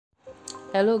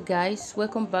Hello guys,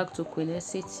 welcome back to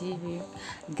u.s.a TV.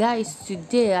 Guys,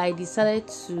 today I decided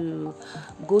to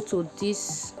go to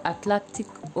this Atlantic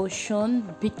Ocean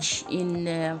beach in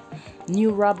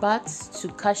New Rabat to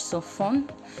catch some fun.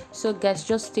 So guys,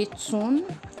 just stay tuned.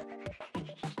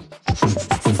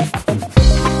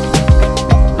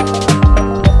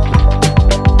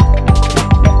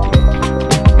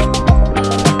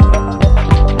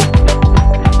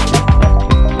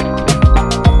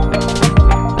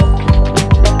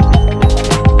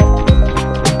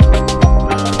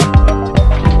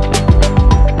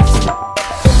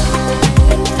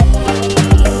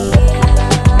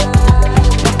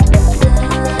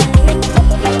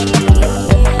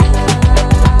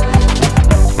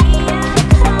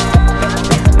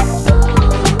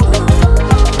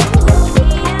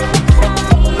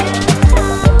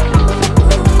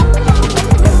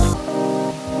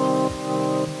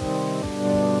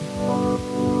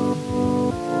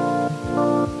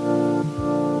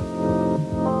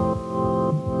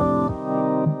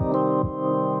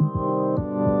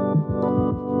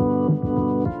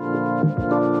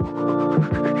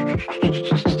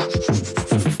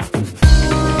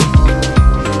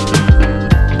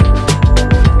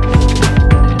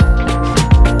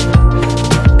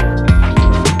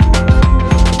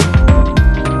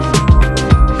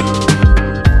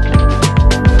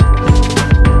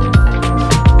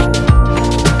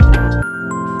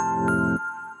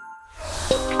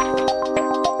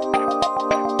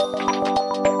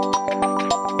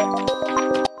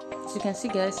 As you can see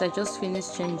guys, I just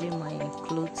finished changing my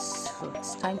clothes, so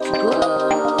it's time to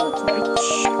go to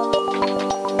beach.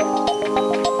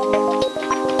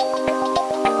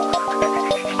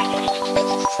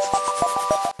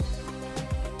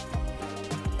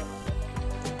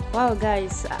 Wow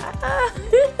guys,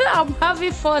 I'm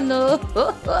having fun. Oh.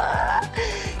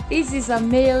 This is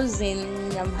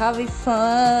amazing. I'm having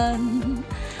fun.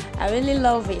 I really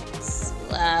love it.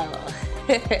 Wow.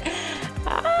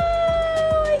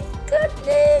 Oh my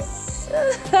goodness.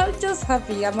 I'm just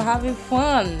happy. I'm having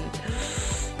fun.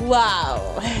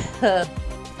 Wow.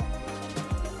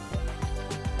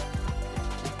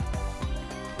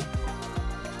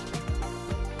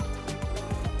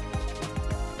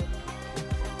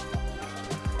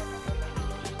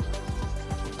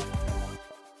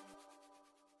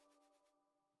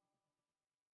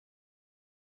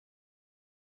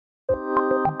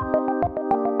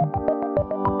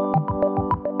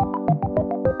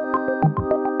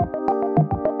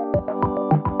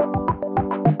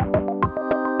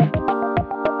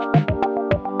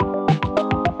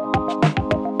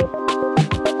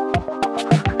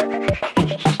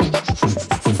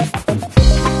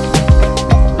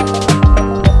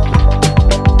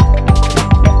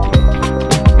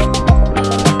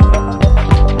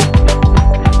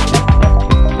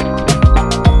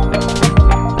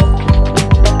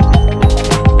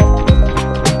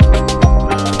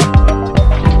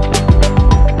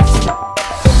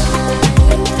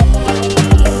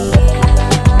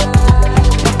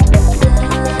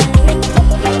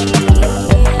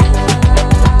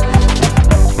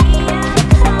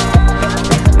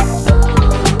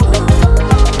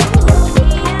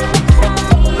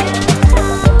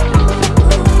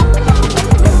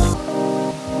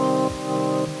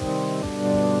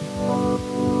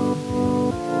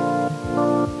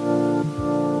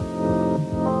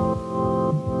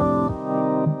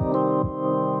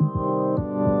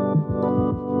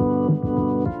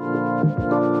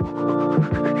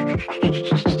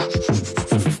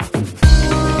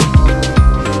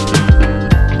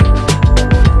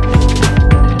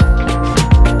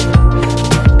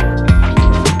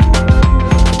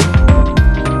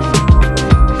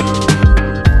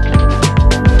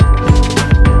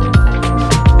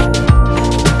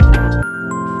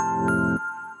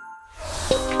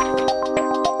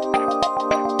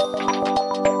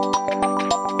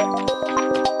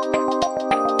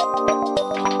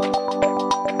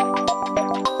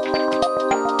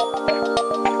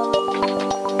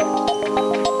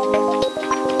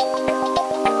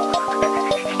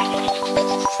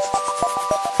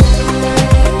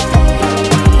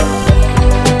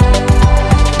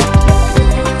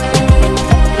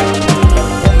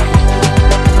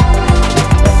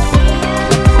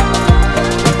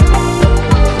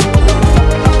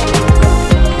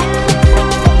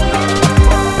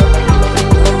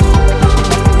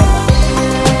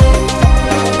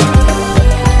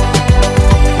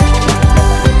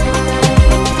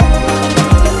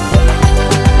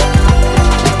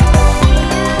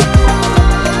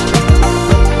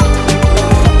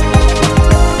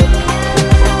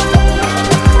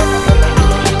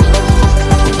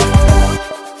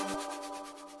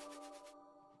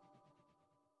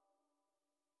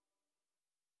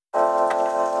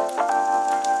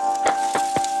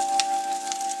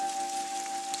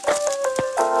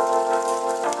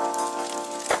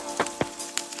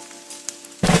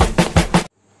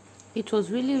 It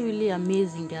was really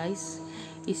amazing, guys.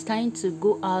 It's time to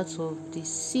go out of the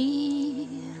sea.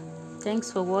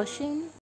 Thanks for watching.